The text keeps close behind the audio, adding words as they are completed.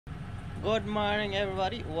Good morning,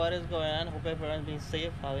 everybody. What is going on? Hope everyone's been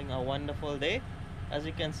safe, having a wonderful day. As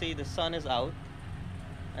you can see, the sun is out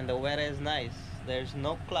and the weather is nice. There's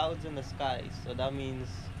no clouds in the sky, so that means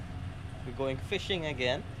we're going fishing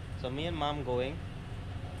again. So me and mom going.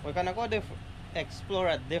 We're gonna go explore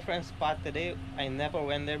a different spot today. I never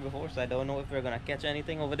went there before, so I don't know if we're gonna catch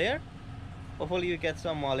anything over there. Hopefully, we get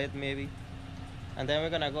some mullet, maybe. And then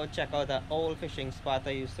we're gonna go check out that old fishing spot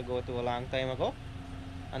I used to go to a long time ago.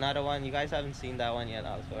 Another one, you guys haven't seen that one yet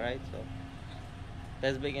also, right? So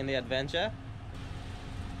let's begin the adventure.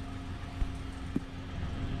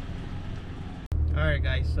 Alright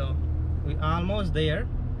guys, so we almost there.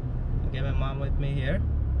 I'll get my mom with me here.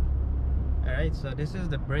 Alright, so this is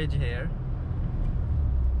the bridge here.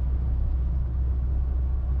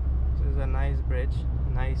 This is a nice bridge,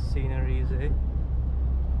 nice scenery, eh?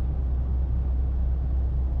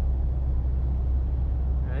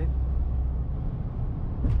 Right?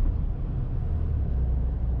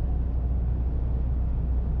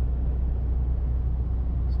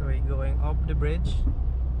 So we're going up the bridge.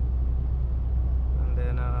 And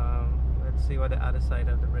then let's see what the other side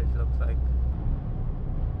of the bridge looks like.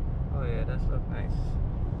 Oh yeah, that looks nice.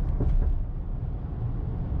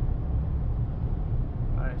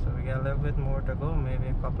 Alright, so we got a little bit more to go, maybe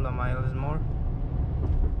a couple of miles more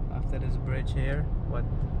after this bridge here. What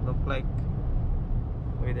look like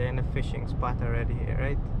we're there in the fishing spot already here,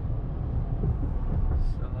 right?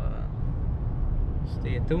 So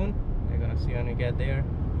stay tuned. We're gonna see when we get there.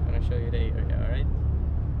 I'm gonna show you the area, alright?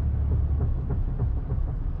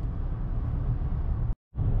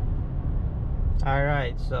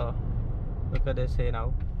 Alright, so look at this here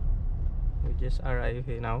now. We just arrived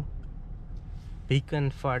here now.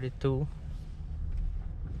 Beacon 42.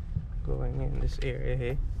 Going in this area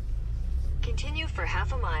here. Continue for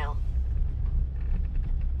half a mile.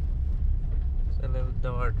 It's a little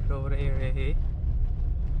dark road area here.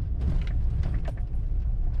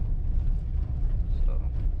 So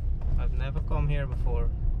I've never come here before.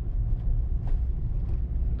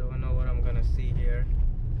 Don't know what I'm gonna see here.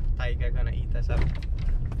 Tiger gonna eat us up.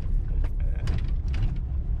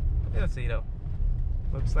 We'll see though.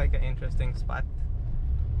 Looks like an interesting spot.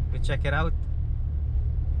 We check it out,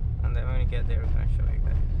 and then when we get there, we're gonna show you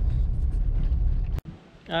guys.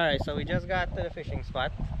 Alright, so we just got to the fishing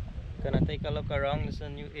spot. Gonna take a look around. This is a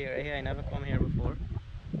new area here. I never come here before.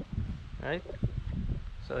 Right?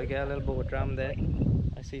 So I get a little boat ramp there.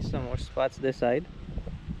 I see some more spots this side.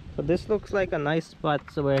 So this looks like a nice spot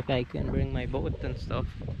so where I can bring my boat and stuff,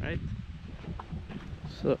 right?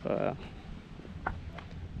 So I'm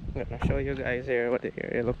gonna show you guys here what the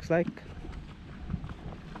area looks like.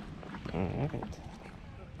 Alright.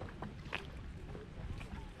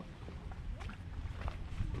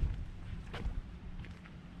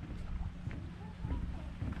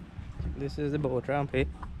 This is the boat ramp here.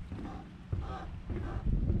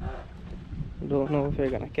 Don't know if we're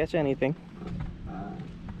gonna catch anything.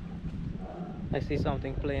 I see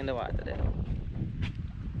something play in the water there.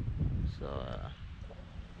 So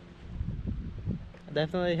I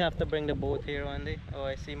definitely have to bring the boat here one day. Oh,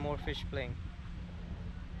 I see more fish playing.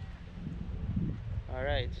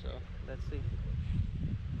 Alright, so let's see.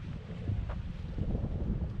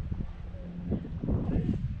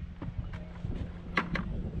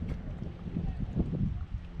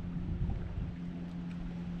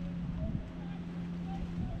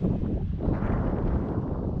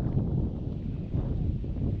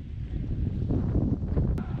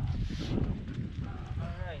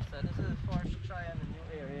 Alright, so this is the first try in the new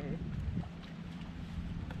area here.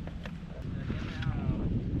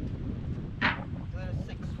 There's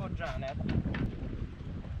a 6-foot drown net.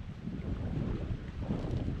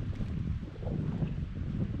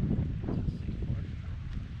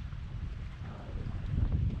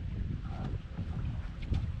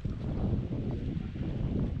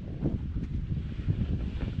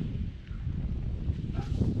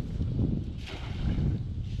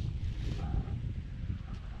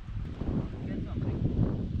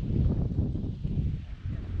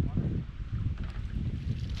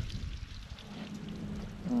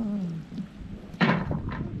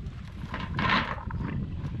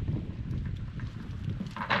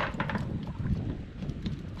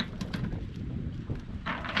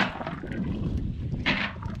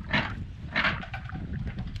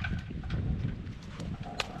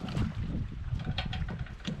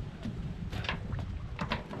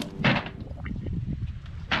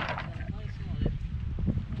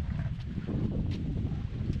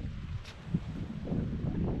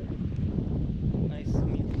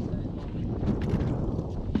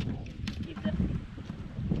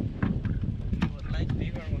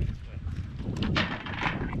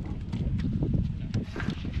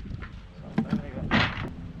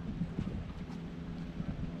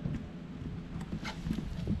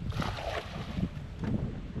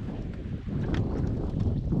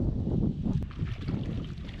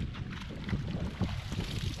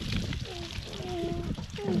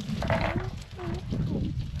 That's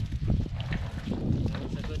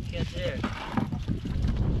a good catch there.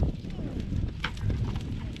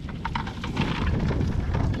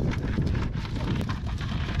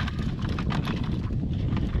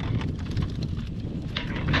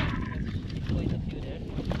 Quite a few there.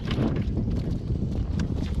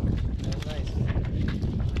 That was nice.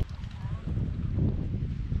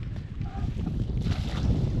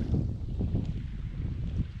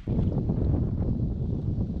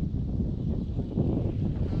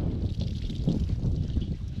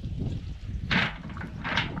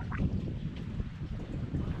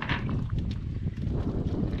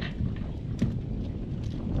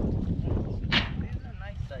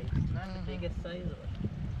 Biggest size of it.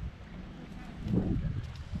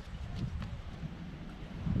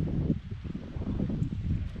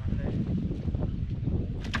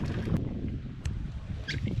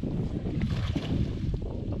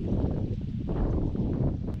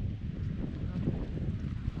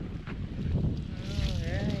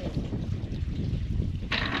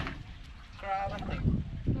 Crab, I think.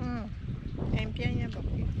 Em chơi nha bọc.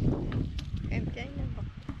 Em chơi nha bọc.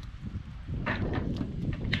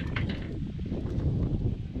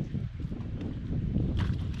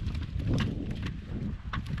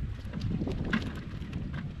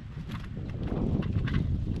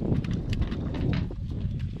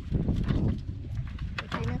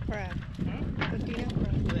 Crab. Tortina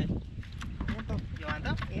crab. Wait, Yeah, bọc. you want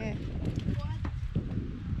that? Yeah.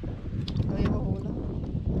 Oh, you have a hole.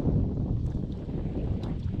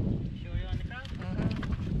 Sure you want the crab?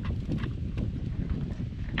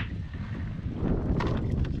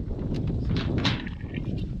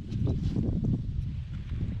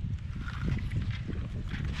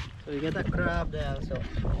 So we get a crab there also.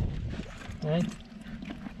 Right?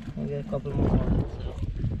 We get a couple more mullets. So.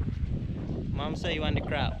 Mom said you want the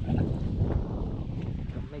crab.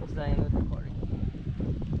 Mix that in with the curry.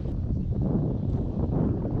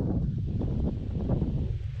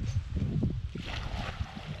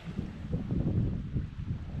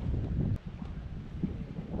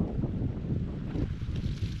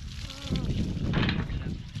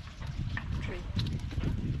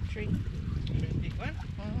 Tree. Big one?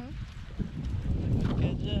 Mm-hmm.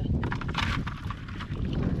 Good job.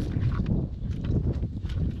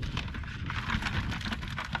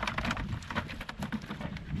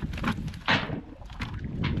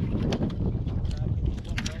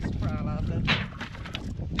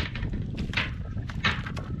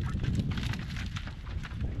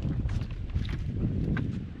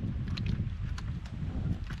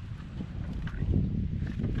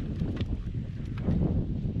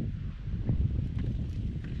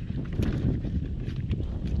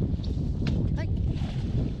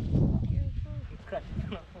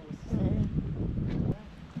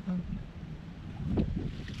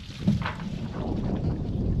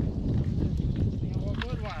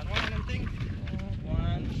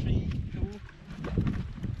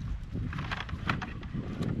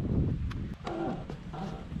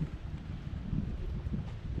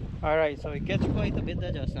 Alright, so we catch quite a bit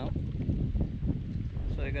there just now.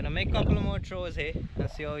 So we're gonna make a couple more throws here and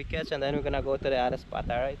see how we catch, and then we're gonna go to the other spot,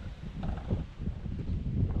 alright?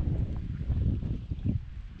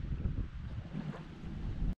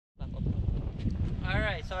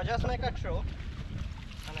 Alright, so I just make a throw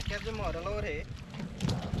and I kept the model out here.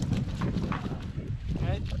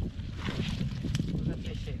 Right? Look at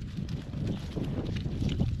this shape.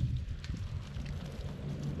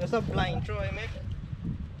 Just a blind throw I make.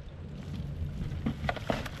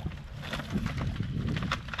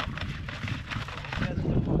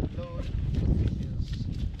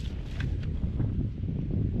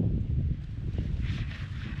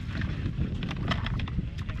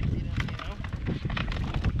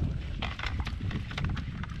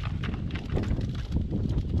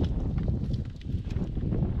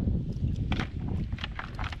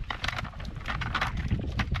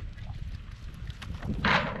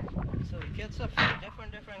 It's a few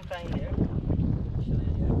different kind there.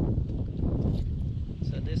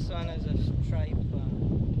 So this one is a stripe.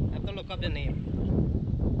 I have to look up the name.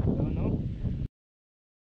 Don't know.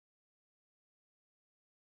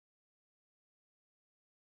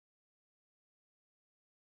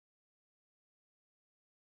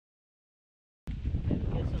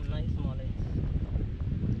 Get some nice mullets.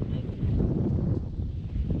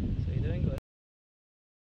 So you're doing good.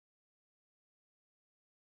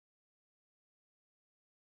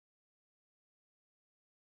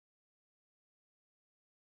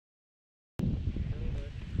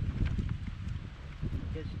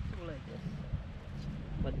 Catch two like this.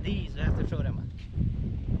 But these I have to throw them at.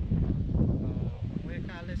 We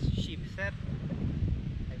call this sheepshead.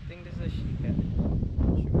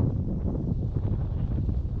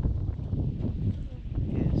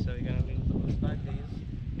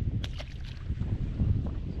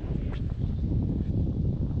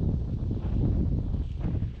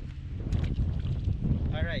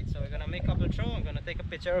 take a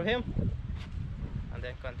picture of him and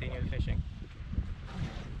then continue fishing.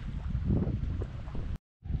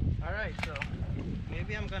 Alright, so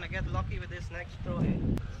maybe I'm gonna get lucky with this next throw here.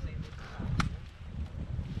 Let's see.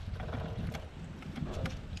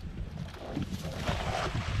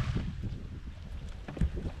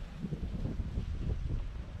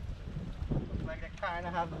 Looks like they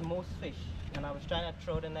kinda have the most fish, and I was trying to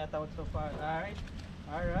throw the net out so far. Alright,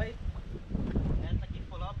 alright. Net like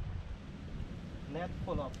full up. Net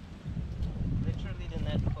full up. Literally the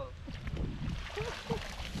net full.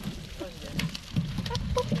 What's this?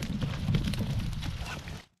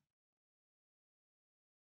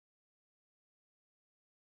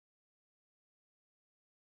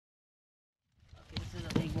 Okay, this is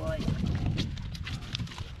a big boy.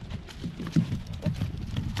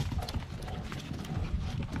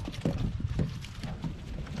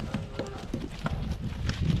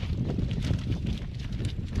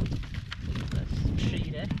 Let's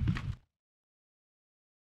treat it.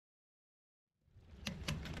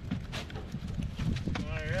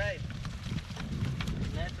 Alright.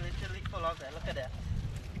 Net literally full of that. Look at that.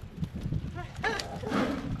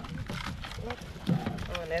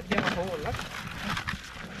 Oh, net gave a hole, look.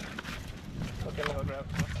 Okay, let me go grab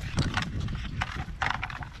it.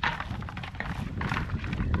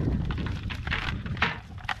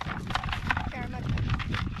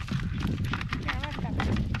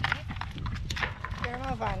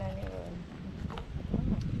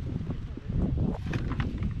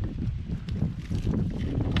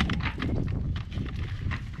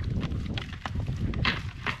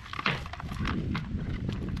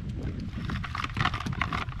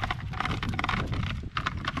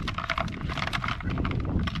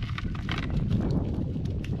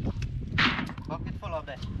 Bucket full of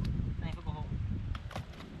that. Time to go home.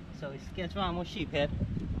 So we catch one more sheephead.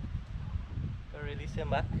 We'll release him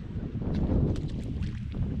back.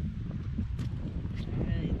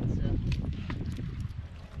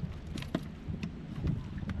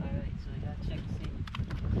 Alright, so we gotta check to see.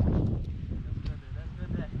 That's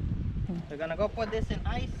good there. We're gonna go put this in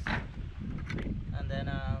ice and then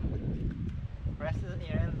rest of the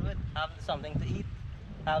area into it, have something to eat,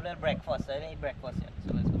 have a little breakfast. I didn't eat breakfast yet,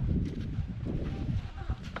 so let's go.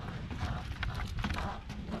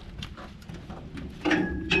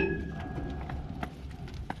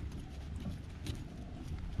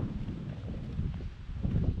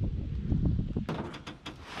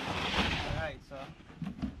 Alright, so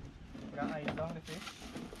got ice down the fish.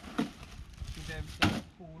 Keep everything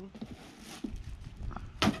cool.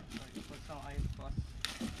 So put some ice first.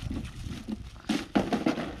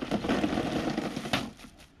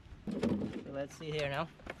 So let's see here now.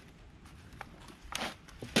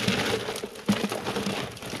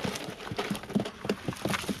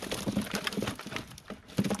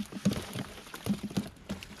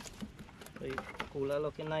 So cooler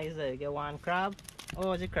looking nice there. You get one crab.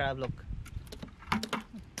 Oh, it's a crab, look.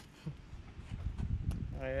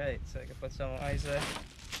 Alright, so I can put some ice there.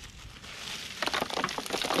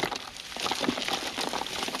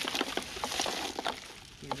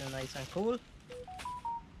 Keep them nice and cool.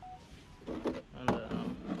 And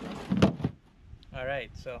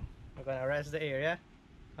alright, so we're gonna rest the area,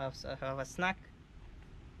 have a snack,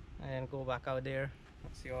 and then go back out there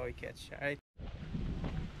and see what we catch. Alright.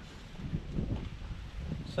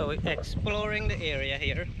 So we're exploring the area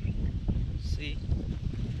here. See,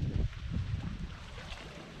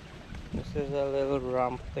 this is a little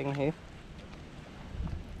ramp thing here.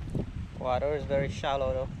 Water is very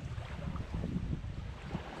shallow though.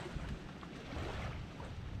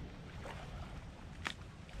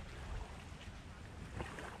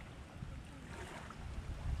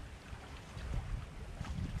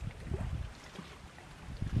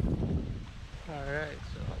 Alright,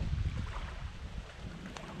 so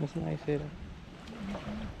it's nice here.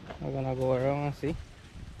 We're gonna go around and see.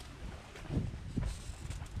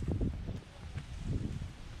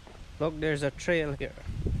 Look, there's a trail here.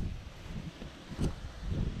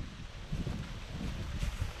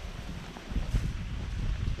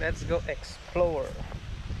 Let's go explore.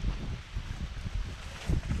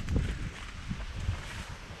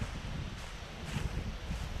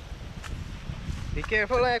 Be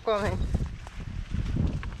careful, I coming.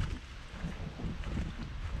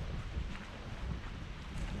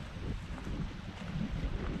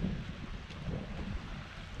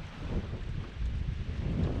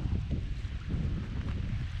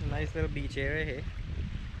 Nice little beach area here.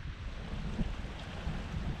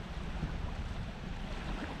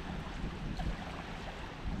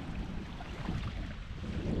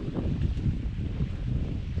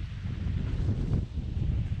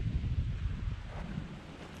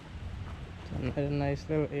 a nice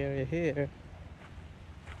little area here.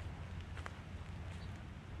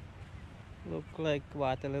 Look like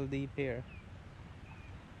water a little deep here.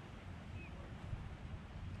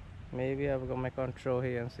 Maybe I'll go my control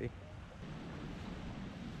here and see.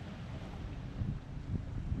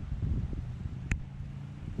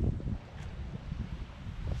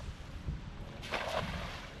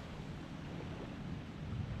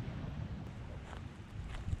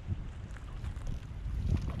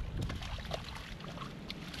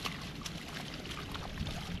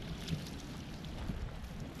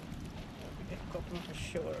 Couple for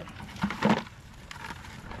sure.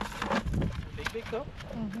 Big cup?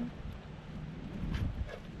 Mm-hmm.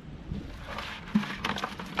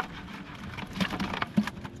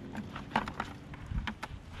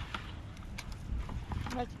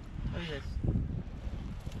 What? What is this?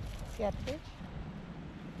 Catfish?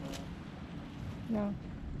 No.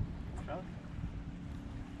 Trout?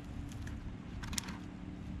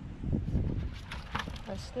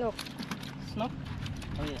 A snook. Snook?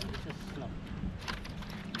 Oh yeah, this is snook.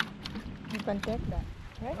 You can take that,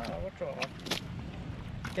 right? We'll throw it.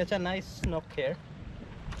 Catch a nice snook here.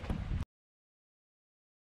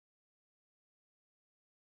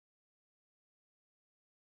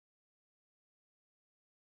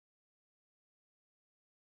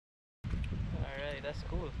 Alright, that's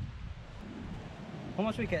cool. How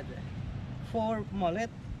much we get there? 4 mullet,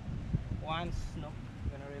 1 snook.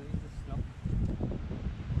 Gonna release the snook.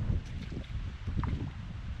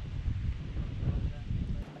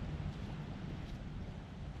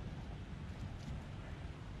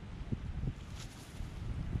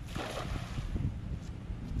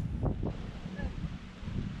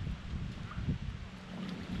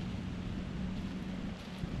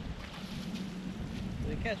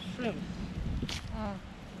 We catch shrimps. Ah.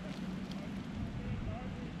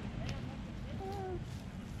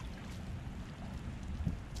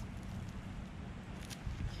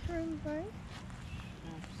 Shrimp, right?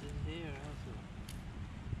 Shrimps is here also.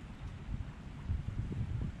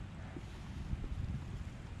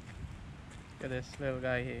 Look at this little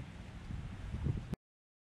guy here.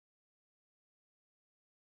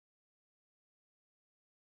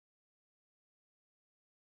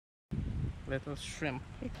 Little shrimp.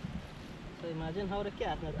 So imagine how the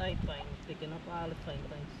cat that I find picking up all the fine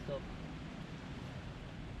stuff.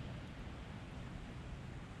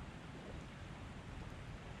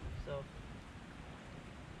 So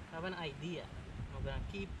I have an idea. I'm gonna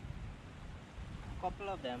keep a couple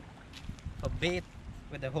of them for bait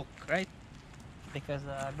with the hook, right? Because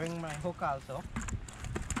I bring my hook also.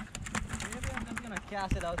 Maybe I'm just gonna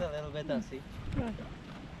cast it out a little bit and see. Good.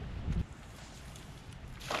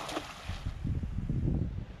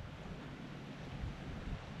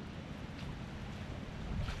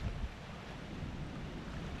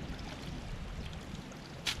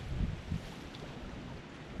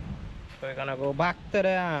 So we're gonna go back to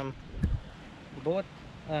the boat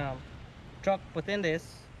truck, put in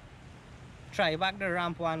this, try back the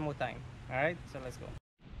ramp one more time. Alright, so let's go.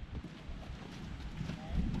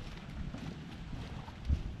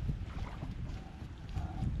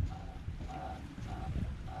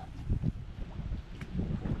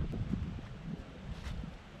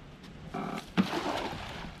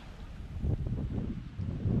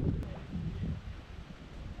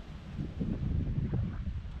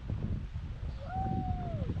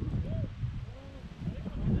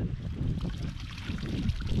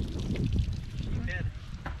 Sheepshead.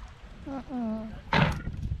 Uh-uh.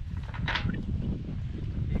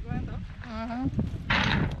 Big one though. Uh-huh.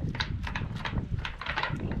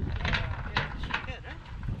 Sheepshead, right?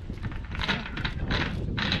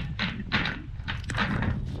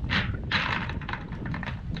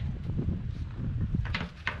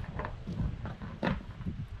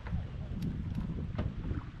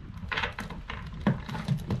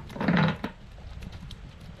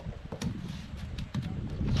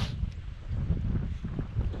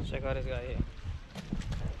 Check out this guy here.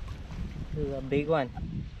 This is a big one.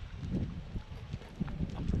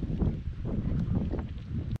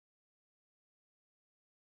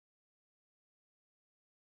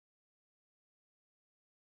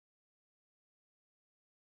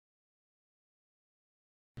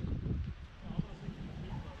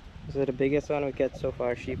 This is the biggest one we get so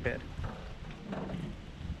far, sheephead.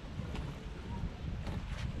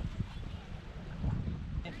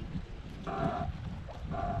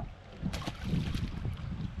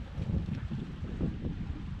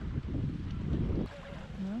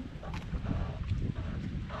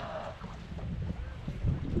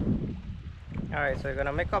 Alright, so we're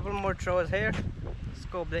gonna make a couple more throws here,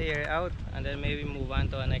 scope the area out, and then maybe move on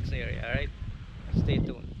to our next area, alright? Stay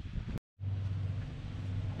tuned.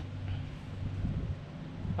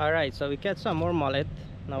 Alright, so we catch some more mullet.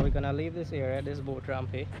 Now we're gonna leave this area, this boat ramp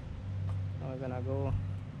here. Now we're gonna go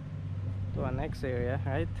to our next area,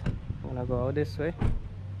 right? We're gonna go out this way.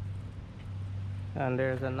 And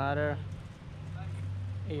there's another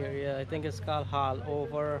area, I think it's called Hall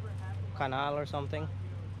Over Canal or something.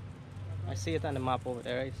 I see it on the map over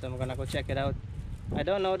there, right? So I'm gonna go check it out. I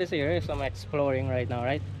don't know this area, so I'm exploring right now,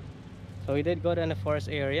 right? So we did go to the first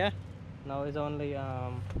area. Now it's only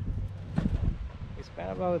it's been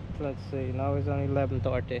about, let's see, now it's only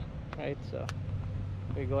 11:30, right? So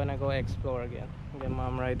we're gonna go explore again. Get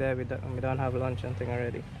mom right there. We don't have lunch and thing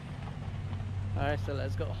already. Alright, so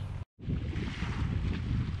let's go.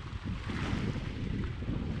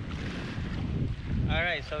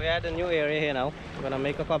 Alright, so we had a new area here now. I'm gonna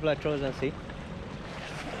make a couple of throws and see.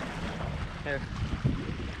 Here.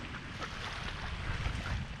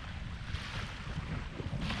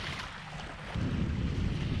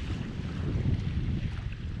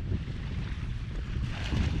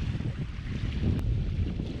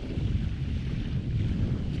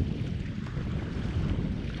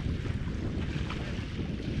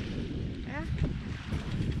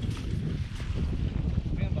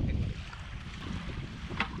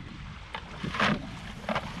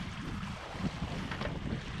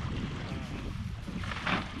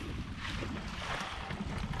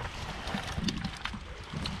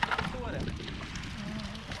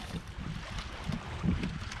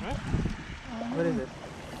 What is it?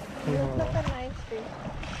 Looks like a nice fish.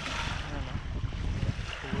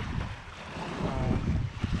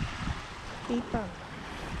 People.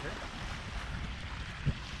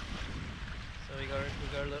 So we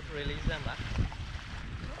gotta release them back.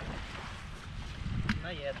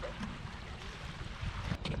 Not yet though.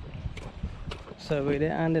 So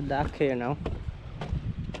we're on the dock here now.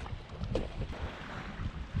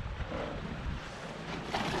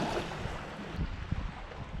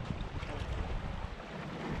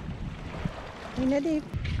 In the deep.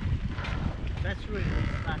 That's really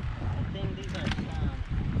flat. I think these are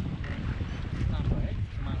snapper, right?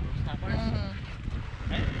 Mangrove snappers.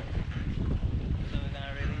 Right? So we're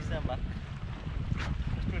gonna release them back.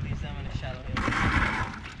 Let's release them in the shallow here.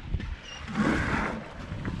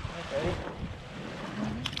 Ready?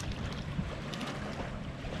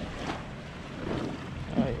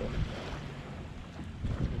 Oh yeah.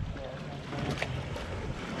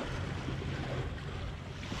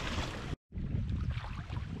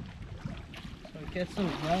 Get some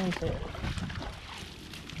browns here.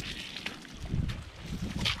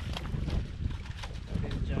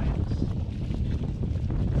 These giants.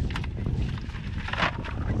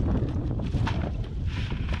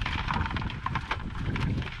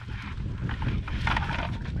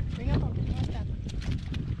 Bring up on that.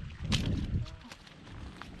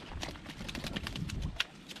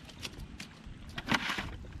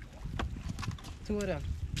 Two of them.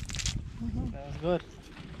 That was good.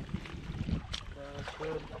 That's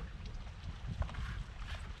good.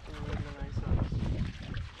 Two really nice ones.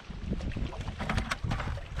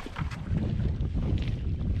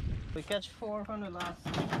 We catch 4 from the last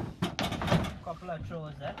couple of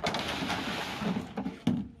throws there.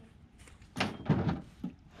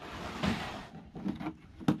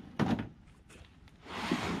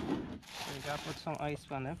 So we gotta put some ice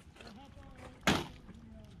on them. So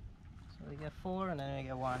we get 4 and then we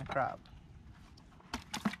get 1 crab.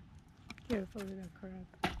 Careful with the crab.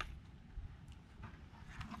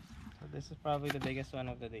 So this is probably the biggest one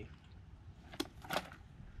of the day.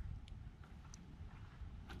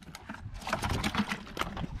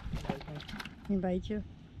 He bite you.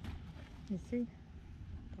 You see?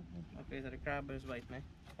 Okay, so the crab is bite me.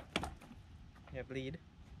 You bleed.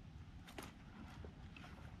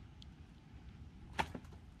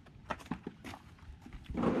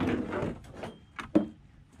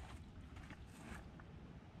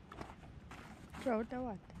 Throw the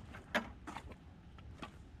what?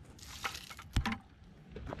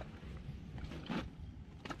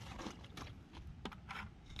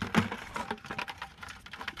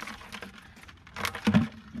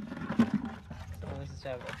 So this is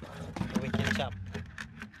the wicked chap.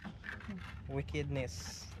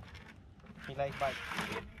 Wickedness. He like bite.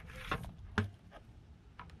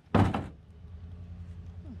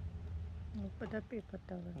 You put the paper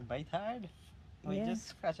towel. He bite hard. We Yeah. just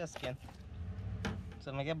scratch a skin.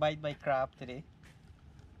 So I get bite by crab today.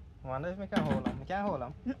 Wonder if we can hold him. We can't hold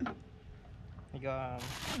him. We go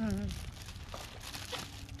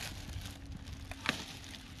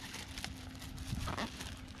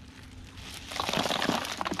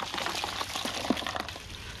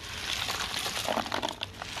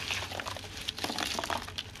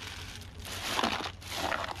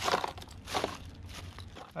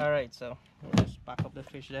so we'll just pack up the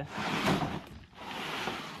fish there.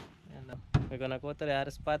 And we're gonna go to the other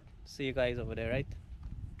spot. See you guys over there, right?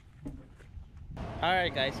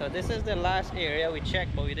 Alright guys, so this is the last area we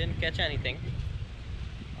checked, but we didn't catch anything.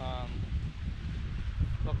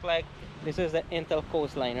 Look like this is the intel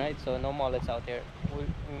coastline, right? So no mullets out here. We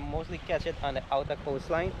mostly catch it on the outer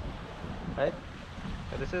coastline, right?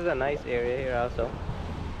 So this is a nice area here also.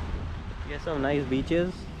 Get some nice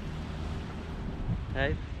beaches,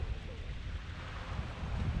 right?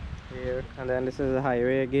 Here, and then this is the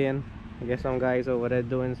highway again. I guess some guys over there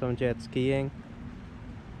doing some jet skiing.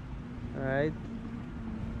 Alright.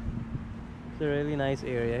 It's a really nice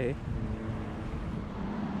area here.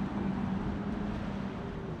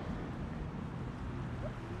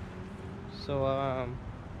 So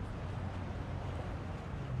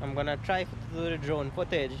I'm gonna try to do the drone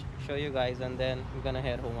footage, show you guys, and then we're gonna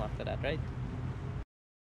head home after that, right?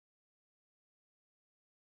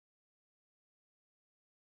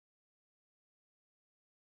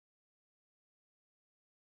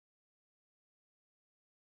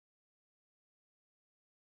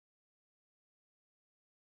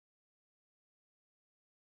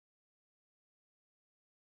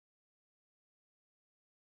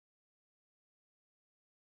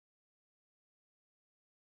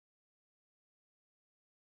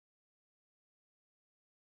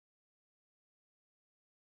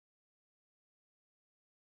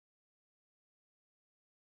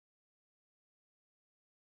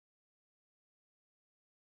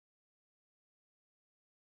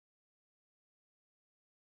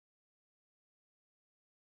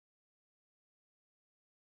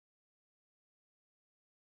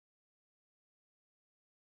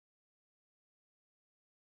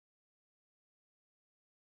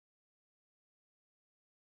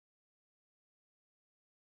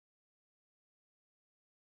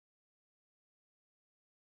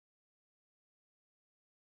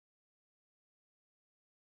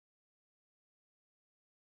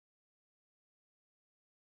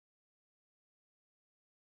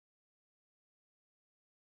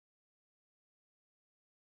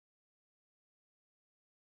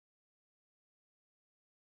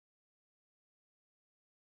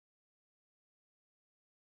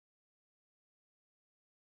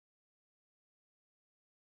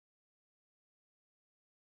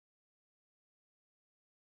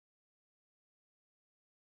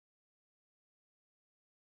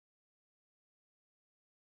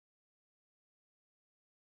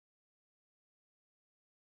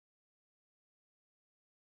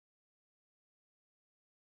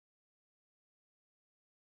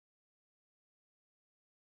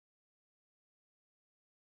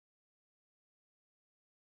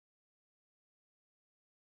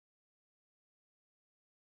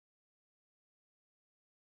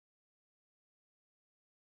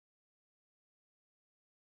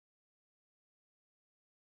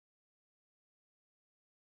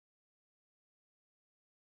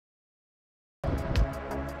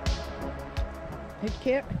 Take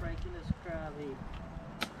care. Breaking this crab here.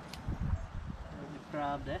 There's the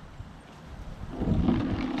crab there.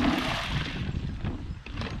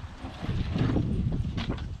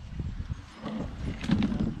 As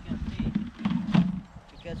you can see,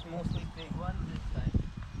 we catch mostly big ones this time.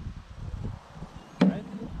 Right?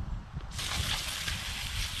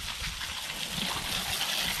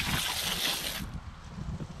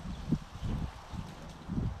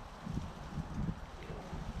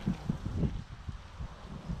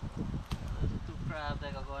 There's the two crabs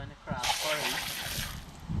that are going to crab curry.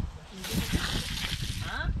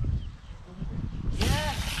 Huh?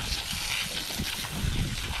 Yeah.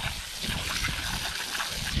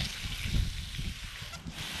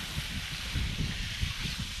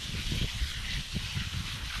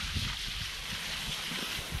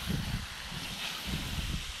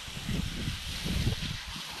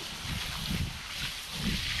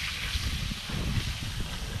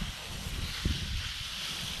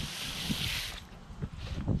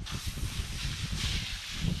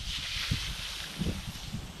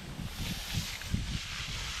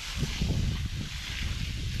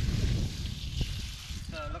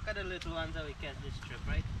 So look at the little ones that we catch this trip,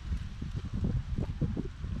 right?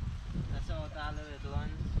 That's all the little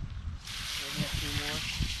ones. Maybe a few more.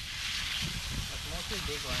 But mostly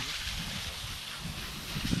big ones.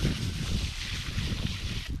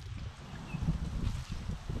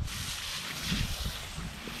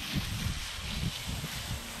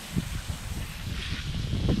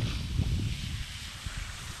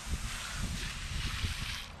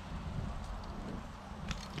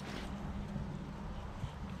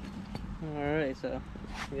 Alright, so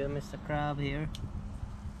we got Mr. Crab here.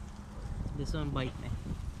 This one bite me.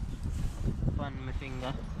 on my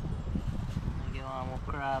finger. I get one more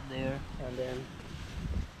crab there, and then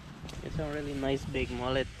get some really nice big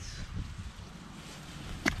mullets.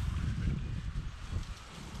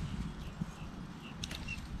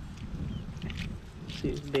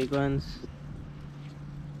 See these big ones.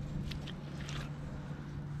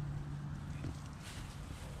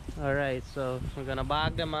 Alright, so we're gonna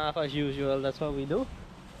bag them off as usual. That's what we do.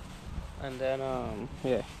 And then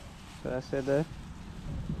yeah, so I said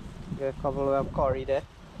get a couple of curry there.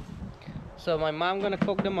 So my mom gonna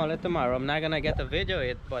cook the mullet tomorrow. I'm not gonna get a video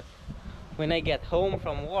it, but when I get home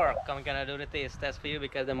from work, I'm gonna do the taste test for you,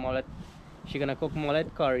 because the mullet, she gonna cook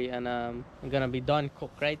mullet curry, and it's gonna be done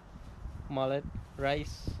cooked, right? Mullet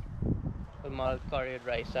rice with mullet curry with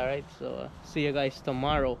rice. Alright, so see you guys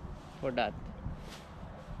tomorrow for that.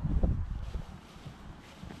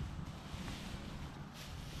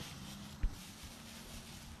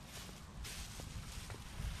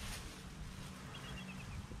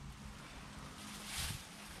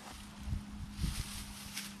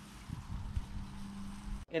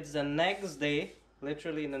 It's the next day,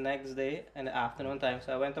 literally the next day in the afternoon time.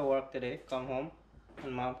 So I went to work today, come home,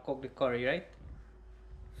 and mom cooked the curry, right?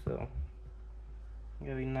 So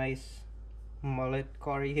very nice mullet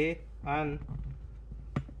curry here, and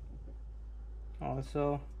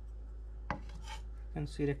also you can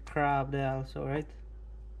see the crab there also, right?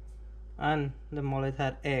 And the mullet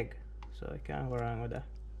had egg, so I can't go wrong with that.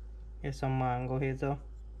 Here's some mango here too,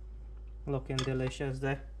 looking delicious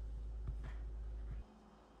there.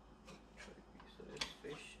 So there's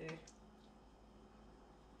fish here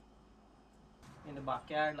in the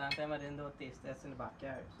backyard. Last time I didn't do a taste test in the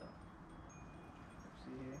backyard, so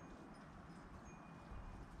see here.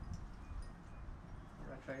 I'm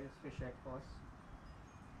gonna try this fish egg first.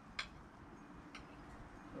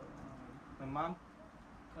 So my mom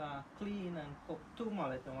clean and cook 2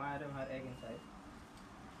 mullet, and one of them had egg inside.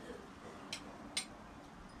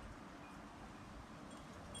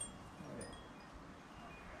 Okay.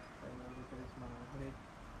 So I'm gonna look at this mango here.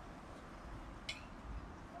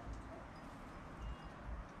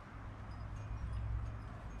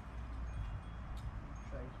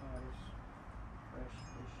 Try some of this fresh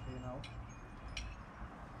fish here now.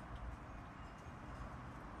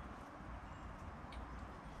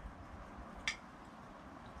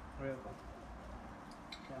 Real good.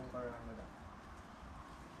 Can't go wrong with that.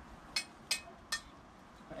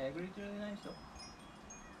 I agree, it's really nice though.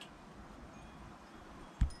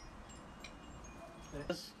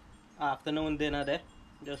 This afternoon dinner there.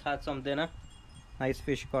 Just had some dinner. Nice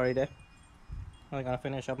fish curry there. I'm gonna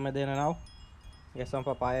finish up my dinner now. Get some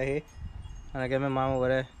papaya here. And I get my mom over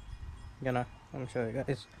there. Let me show you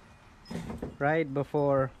guys. Right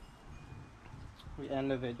before we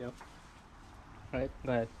end the video. Right,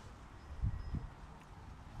 go ahead.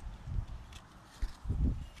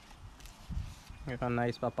 Get a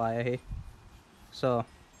nice papaya here. So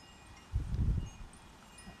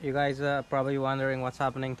you guys are probably wondering what's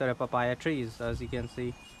happening to the papaya trees. As you can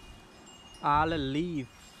see, all the leaf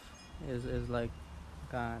is like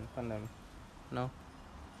gone from them, no,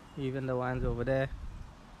 even the ones over there,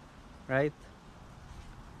 right?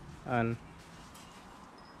 And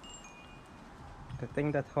the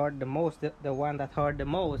thing that hurt the most, the one that hurt the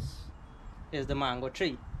most, is the mango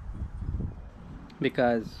tree,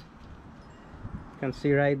 because you can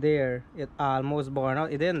see right there, it almost burned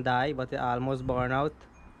out. It didn't die, but it almost burned out.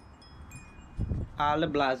 All the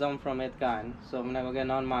blossom from it gone, so I'm never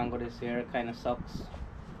getting on mango this year. It kind of sucks.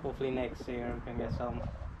 Hopefully next year we can get some.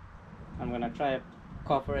 I'm gonna try to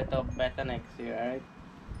cover it up better next year.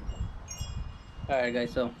 Alright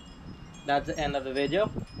guys, so that's the end of the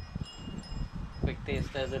video. Quick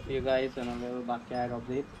taste test for you guys and a little backyard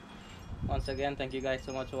update. Once again, thank you guys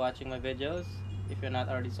so much for watching my videos. If you're not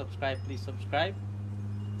already subscribed, please subscribe,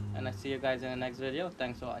 and I see you guys in the next video.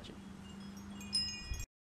 Thanks for watching.